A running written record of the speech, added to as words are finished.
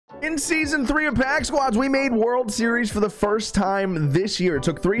In season 3 of Pack Squads, we made World Series for the first time this year. It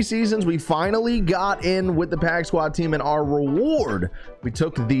took 3 seasons. We finally got in with the Pack Squad team, and our reward, we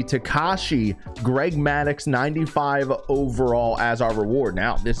took the Takashi Greg Maddux 95 overall as our reward.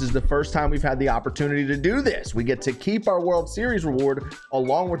 Now, this is the first time we've had the opportunity to do this. We get to keep our World Series reward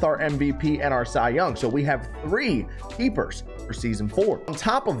along with our MVP and our Cy Young. So we have 3 keepers for season 4. On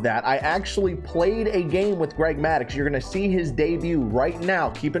top of that, I actually played a game with Greg Maddux. You're going to see his debut right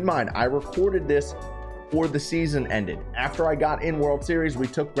now. Keep in mind, I recorded this before the season ended. After I got in World Series, we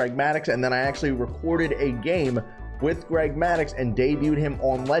took Greg Maddux, and then I actually recorded a game with Greg Maddux and debuted him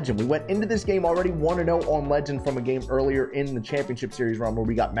on Legend. We went into this game already 1-0 on Legend from a game earlier in the Championship Series run where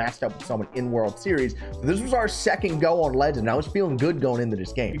we got matched up with someone in World Series. So this was our second go on Legend. I was feeling good going into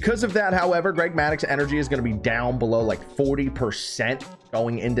this game. Because of that, however, Greg Maddux energy is going to be down below like 40%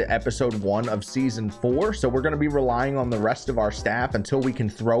 going into episode 1 of season 4. So we're going to be relying on the rest of our staff until we can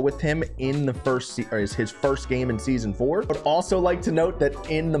throw with him in the his first game in season 4. But also like to note that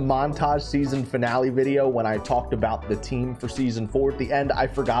in the montage season finale video, when I talked about the team for season 4 at the end, I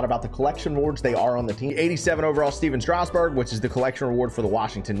forgot about the collection rewards. They are on the team. 87 overall Steven Strasburg, which is the collection reward for the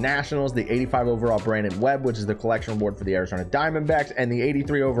Washington Nationals. The 85 overall Brandon Webb, which is the collection reward for the Arizona Diamondbacks. And the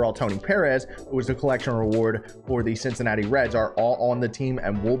 83 overall Tony Perez, who is the collection reward for the Cincinnati Reds, are all on the team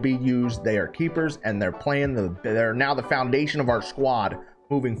and will be used. They are keepers, and they're they're now the foundation of our squad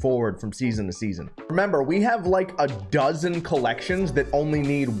moving forward from season to season. Remember, we have like a dozen collections that only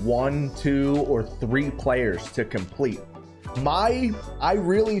need 1, 2, or 3 players to complete. I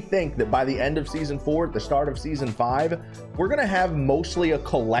really think that by the end of season 4, at the start of season 5, we're gonna have mostly a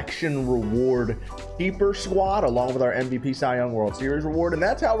collection reward keeper squad along with our MVP Cy Young World Series reward, and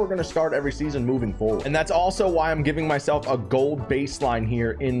that's how we're gonna start every season moving forward. And that's also why I'm giving myself a gold baseline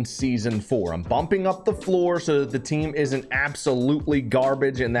here in season 4. I'm bumping up the floor so that the team isn't absolutely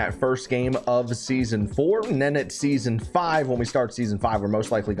garbage in that first game of season 4, and then at season 5, when we start season 5, we're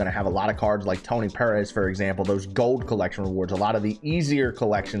most likely gonna have a lot of cards like Tony Perez, for example, those gold collection rewards. A lot of the easier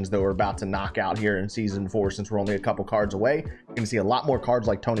collections that we're about to knock out here in season 4, since we're only a couple cards away, you're gonna see a lot more cards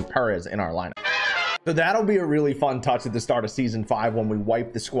like Tony Perez in our lineup. So that'll be a really fun touch at the start of season 5 when we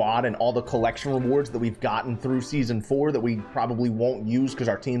wipe the squad, and all the collection rewards that we've gotten through season 4 that we probably won't use because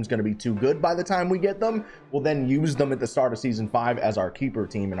our team's going to be too good by the time we get them, we'll then use them at the start of season 5 as our keeper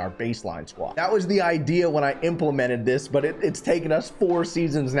team and our baseline squad. That was the idea when I implemented this, but it's taken us 4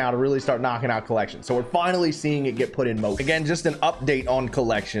 seasons now to really start knocking out collections. So we're finally seeing it get put in motion. Again, just an update on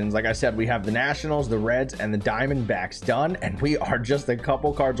collections. Like I said, we have the Nationals, the Reds, and the Diamondbacks done, and we are just a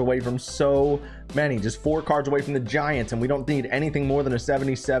couple cards away from so many, just 4 cards away from the Giants, and we don't need anything more than a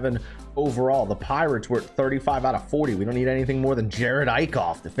 77 overall. The Pirates, were at 35 out of 40. We don't need anything more than Jared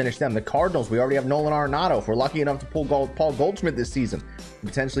Eichhoff to finish them. The Cardinals, we already have Nolan Arenado. If we're lucky enough to pull Paul Goldschmidt this season,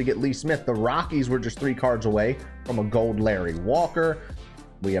 potentially get Lee Smith. The Rockies were just 3 cards away from a gold Larry Walker.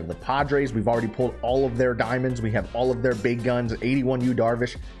 We have the Padres. We've already pulled all of their diamonds. We have all of their big guns. 81 Yu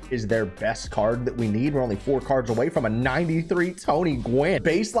Darvish is their best card that we need. We're only 4 cards away from a 93 Tony Gwynn.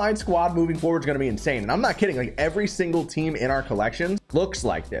 Baseline squad moving forward is going to be insane. And I'm not kidding. Like, every single team in our collections looks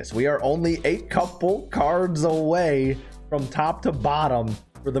like this. We are only a couple cards away from top to bottom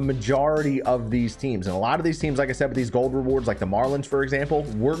for the majority of these teams. And a lot of these teams, like I said, with these gold rewards, like the Marlins, for example,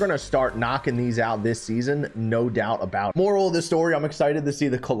 we're going to start knocking these out this season, no doubt about it. Moral of the story, I'm excited to see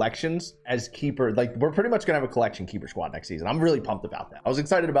the collections as keeper. Like, we're pretty much going to have a collection keeper squad next season. I'm really pumped about that. I was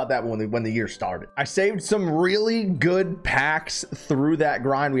excited about that when the year started. I saved some really good packs through that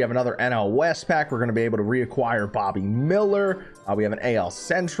grind. We have another NL West pack. We're going to be able to reacquire Bobby Miller. We have an AL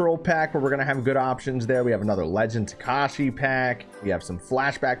Central pack where we're going to have good options there. We have another Legend Takashi pack. We have some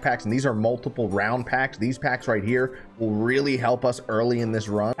flashback packs, and these are multiple round packs. These packs right here will really help us early in this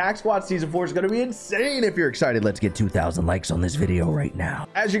run. Pack Squad Season 4 is going to be insane. If you're excited, let's get 2,000 likes on this video right now.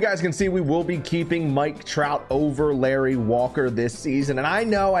 As you guys can see, we will be keeping Mike Trout over Larry Walker this season. And I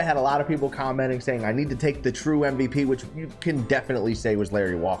know I had a lot of people commenting saying I need to take the true MVP, which you can definitely say was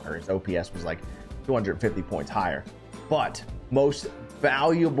Larry Walker. His OPS was like 250 points higher. But most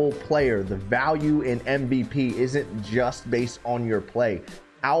valuable player, the value in MVP isn't just based on your play.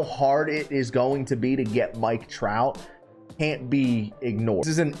 How hard it is going to be to get Mike Trout can't be ignored.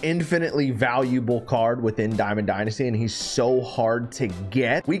 This is an infinitely valuable card within Diamond Dynasty, and he's so hard to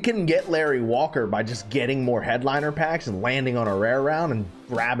get. We can get Larry Walker by just getting more headliner packs and landing on a rare round and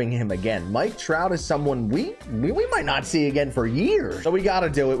grabbing him again. Mike Trout is someone we might not see again for years. So we got to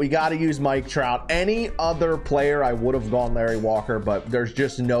do it. We got to use Mike Trout. Any other player, I would have gone Larry Walker, but there's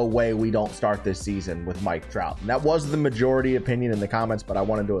just no way we don't start this season with Mike Trout. And that was the majority opinion in the comments, but I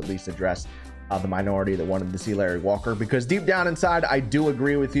wanted to at least address the minority that wanted to see Larry Walker, because deep down inside, I do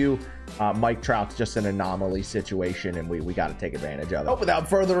agree with you. Mike Trout's just an anomaly situation, and we got to take advantage of it. Without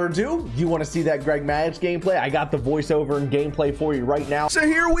further ado, you want to see that Greg Maddux gameplay? I got the voiceover and gameplay for you right now. So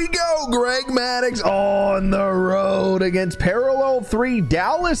here we go. Greg Maddux on the road against Parallel 3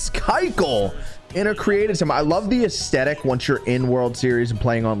 Dallas Keuchel in a creative sim. I love the aesthetic. Once you're in World Series and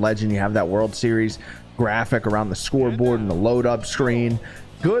playing on Legend, you have that World Series graphic around the scoreboard and the load up screen.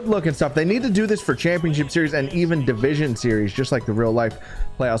 Good looking stuff. They need to do this for Championship Series and even Division Series, just like the real life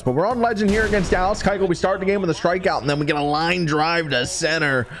playoffs. But we're on Legend here against Dallas Keuchel. We start the game with a strikeout, and then we get a line drive to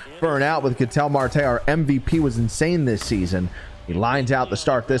center for an out with Ketel Marte. Our MVP was insane this season. He lines out to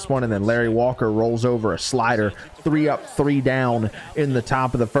start this one, and then Larry Walker rolls over a slider. 3 up, 3 down in the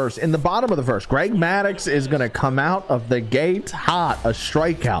top of the first. In the bottom of the first, Greg Maddux is going to come out of the gate hot, a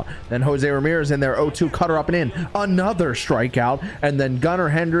strikeout. Then Jose Ramirez in there, 0-2 cutter up and in, another strikeout. And then Gunnar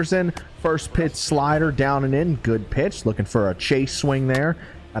Henderson, first pitch slider down and in, good pitch, looking for a chase swing there.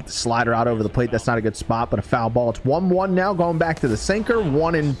 Got the slider out over the plate. That's not a good spot, but a foul ball. It's 1-1 now, going back to the sinker,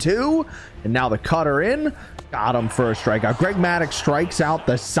 1-2, and now the cutter in. Got him for a strikeout. Greg Maddux strikes out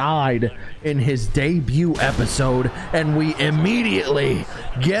the side in his debut episode, and we immediately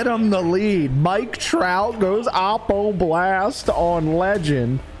get him the lead. Mike Trout goes oppo blast on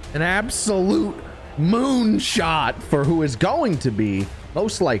Legend. An absolute moonshot for who is going to be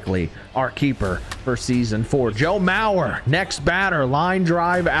most likely our keeper for season 4. Joe Mauer, next batter, line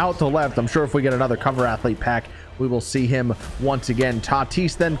drive out to left. I'm sure if we get another cover athlete pack, we will see him once again.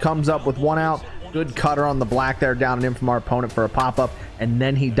 Tatis then comes up with 1 out. Good cutter on the black there, down and in from our opponent for a pop-up, and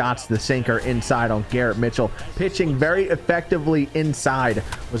then he dots the sinker inside on Garrett Mitchell. Pitching very effectively inside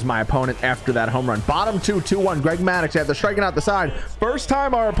was my opponent after that home run. Bottom 2, 2-1. Greg Maddux after striking out the side. First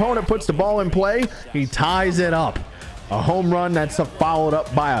time our opponent puts the ball in play, he ties it up. A home run that's followed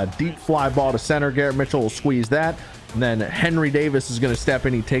up by a deep fly ball to center. Garrett Mitchell will squeeze that. And then Henry Davis is going to step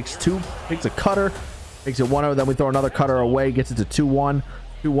in. He takes a cutter, makes it 1-0. Then we throw another cutter away, gets it to 2-1.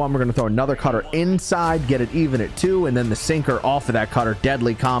 2-1. We're going to throw another cutter inside, get it even at 2, and then the sinker off of that cutter.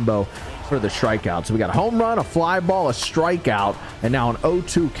 Deadly combo for the strikeout. So we got a home run, a fly ball, a strikeout, and now an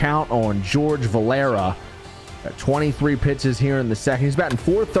 0-2 count on George Valera. Got 23 pitches here in the second. He's batting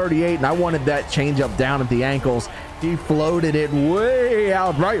 .438, and I wanted that changeup down at the ankles. He floated it way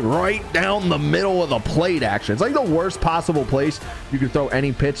out, right down the middle of the plate, actually. It's like the worst possible place you could throw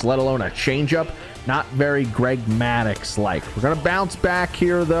any pitch, let alone a changeup. Not very Greg Maddux-like. We're going to bounce back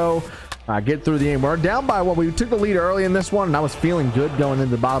here, though. Get through the game. We're down by one. We took the lead early in this one, and I was feeling good going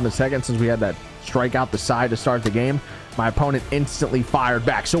into the bottom of the second since we had that strike out the side to start the game. My opponent instantly fired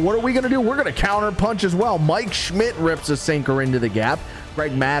back. So what are we going to do? We're going to counter punch as well. Mike Schmidt rips a sinker into the gap.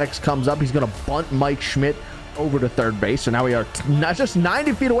 Greg Maddux comes up. He's going to bunt Mike Schmidt over to third base. So now we are not just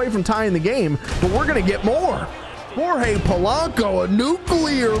 90 feet away from tying the game, but we're going to get more. Jorge Polanco, a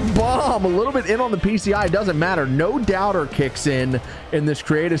nuclear bomb, a little bit in on the PCI, doesn't matter. No doubter kicks in this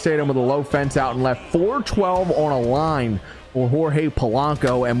creative stadium with a low fence out and left. 4-12 on a line for Jorge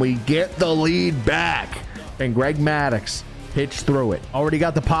Polanco, and we get the lead back. And Greg Maddux pitched through it. Already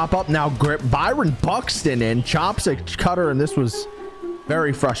got the pop-up. Now Byron Buxton in, chops a cutter, and this was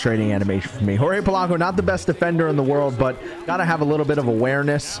very frustrating animation for me. Jorge Polanco, not the best defender in the world, but got to have a little bit of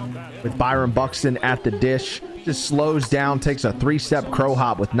awareness with Byron Buxton at the dish. Just slows down, takes a 3-step crow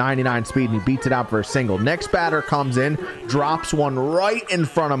hop with 99 speed, and he beats it out for a single. Next batter comes in, drops one right in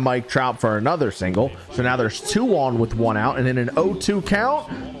front of Mike Trout for another single. So now there's 2 on with 1 out, and in an 0-2 count,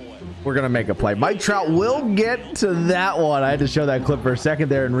 we're going to make a play. Mike Trout will get to that one. I had to show that clip for a second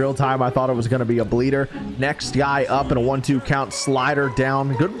there in real time. I thought it was going to be a bleeder. Next guy up in a 1-2 count, slider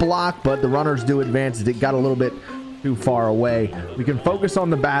down. Good block, but the runners do advance. It got a little bit too far away. We can focus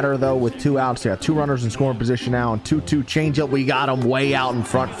on the batter, though, with 2 outs. We got 2 runners in scoring position now, and 2-2 changeup. We got him way out in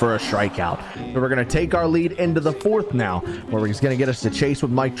front for a strikeout. So we're going to take our lead into the 4th now, where he's going to get us to chase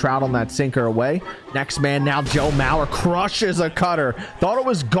with Mike Trout on that sinker away. Next man now, Joe Mauer crushes a cutter. Thought it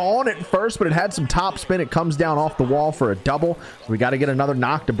was gone at first, but it had some top spin. It comes down off the wall for a double. So we got to get another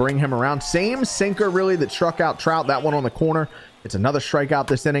knock to bring him around. Same sinker, really, that struck out Trout. That one on the corner. It's another strikeout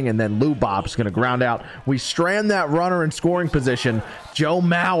this inning, and then Lou Bob's going to ground out. We strand that runner in scoring position. Joe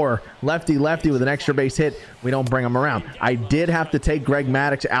Mauer, lefty with an extra base hit. We don't bring him around. I did have to take Greg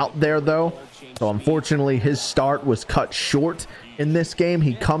Maddux out there, though. So unfortunately, his start was cut short in this game.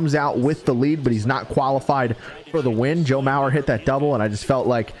 He comes out with the lead, but he's not qualified for the win. Joe Mauer hit that double, and I just felt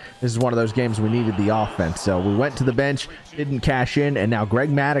like this is one of those games we needed the offense. So we went to the bench, didn't cash in, and now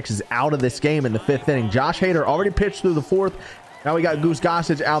Greg Maddux is out of this game in the 5th inning. Josh Hader already pitched through the 4th. Now we got Goose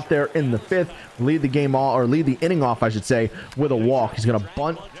Gossage out there in the 5th. Lead the game off, or lead the inning off, I should say, with a walk. He's going to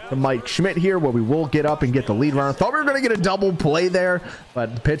bunt to Mike Schmidt here, where we will get up and get the lead runner. Thought we were going to get a double play there,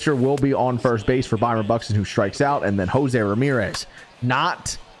 but the pitcher will be on first base for Byron Buxton, who strikes out, and then Jose Ramirez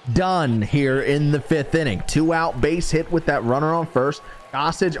not done here in the 5th inning. 2 out, base hit with that runner on first.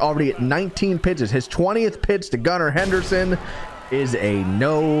 Gossage already at 19 pitches. His 20th pitch to Gunnar Henderson is a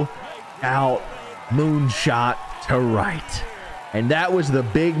no-out moonshot to right. And that was the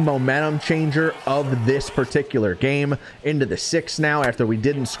big momentum changer of this particular game. Into the 6th now, after we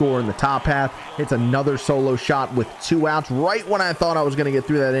didn't score in the top half. Hits another solo shot with 2 outs. Right when I thought I was going to get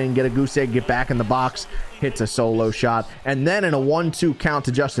through that inning, get a goose egg, get back in the box. Hits a solo shot. And then in a 1-2 count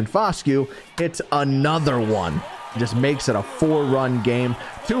to Justin Foscue, hits another one. Just makes it a 4-run game.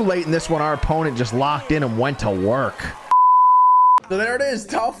 Too late in this one, our opponent just locked in and went to work. So there it is,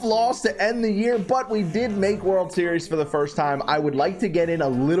 tough loss to end the year, but we did make World Series for the first time. I would like to get in a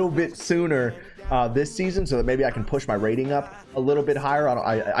little bit sooner this season so that maybe I can push my rating up a little bit higher.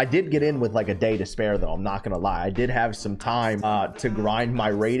 I did get in with like a day to spare, though. I'm not gonna lie. I did have some time to grind my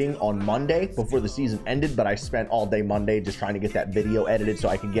rating on Monday before the season ended, but I spent all day Monday just trying to get that video edited so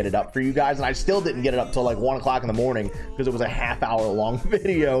I could get it up for you guys, and I still didn't get it up till like 1 o'clock in the morning because it was a half-hour long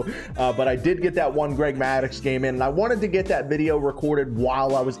video. But I did get that one Greg Maddux game in, and I wanted to get that video recorded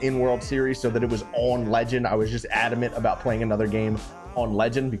while I was in World Series so that it was on Legend. I was just adamant about playing another game on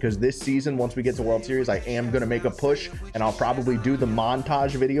Legend because this season, once we get to World Series, I am going to make a push, and I'll probably do the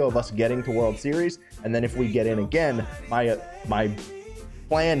montage video of us getting to World Series. And then if we get in again, my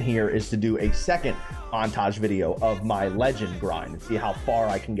plan here is to do a second montage video of my Legend grind and see how far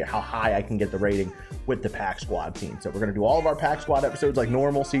I can get, how high I can get the rating with the Pack Squad team. So we're going to do all of our Pack Squad episodes like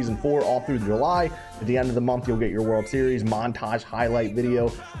normal, season 4, all through July. At the end of the month, you'll get your World Series montage highlight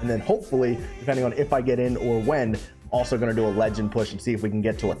video, and then hopefully, depending on if I get in or when, also going to do a Legend push and see if we can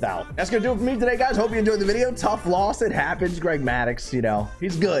get to 1,000. That's going to do it for me today, guys. Hope you enjoyed the video. Tough loss. It happens. Greg Maddux, you know,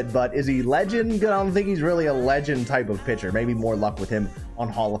 he's good, but is he Legend? I don't think he's really a Legend type of pitcher. Maybe more luck with him on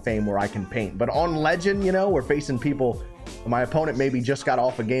Hall of Fame where I can paint. But on Legend, you know, we're facing people. My opponent maybe just got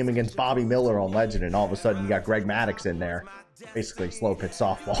off a game against Bobby Miller on Legend, and all of a sudden you got Greg Maddux in there. Basically slow pitch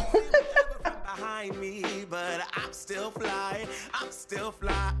softball. Behind me, but I'm still fly.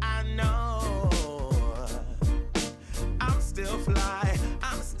 I know. I'm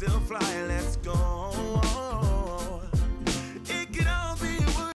still fly, let's go.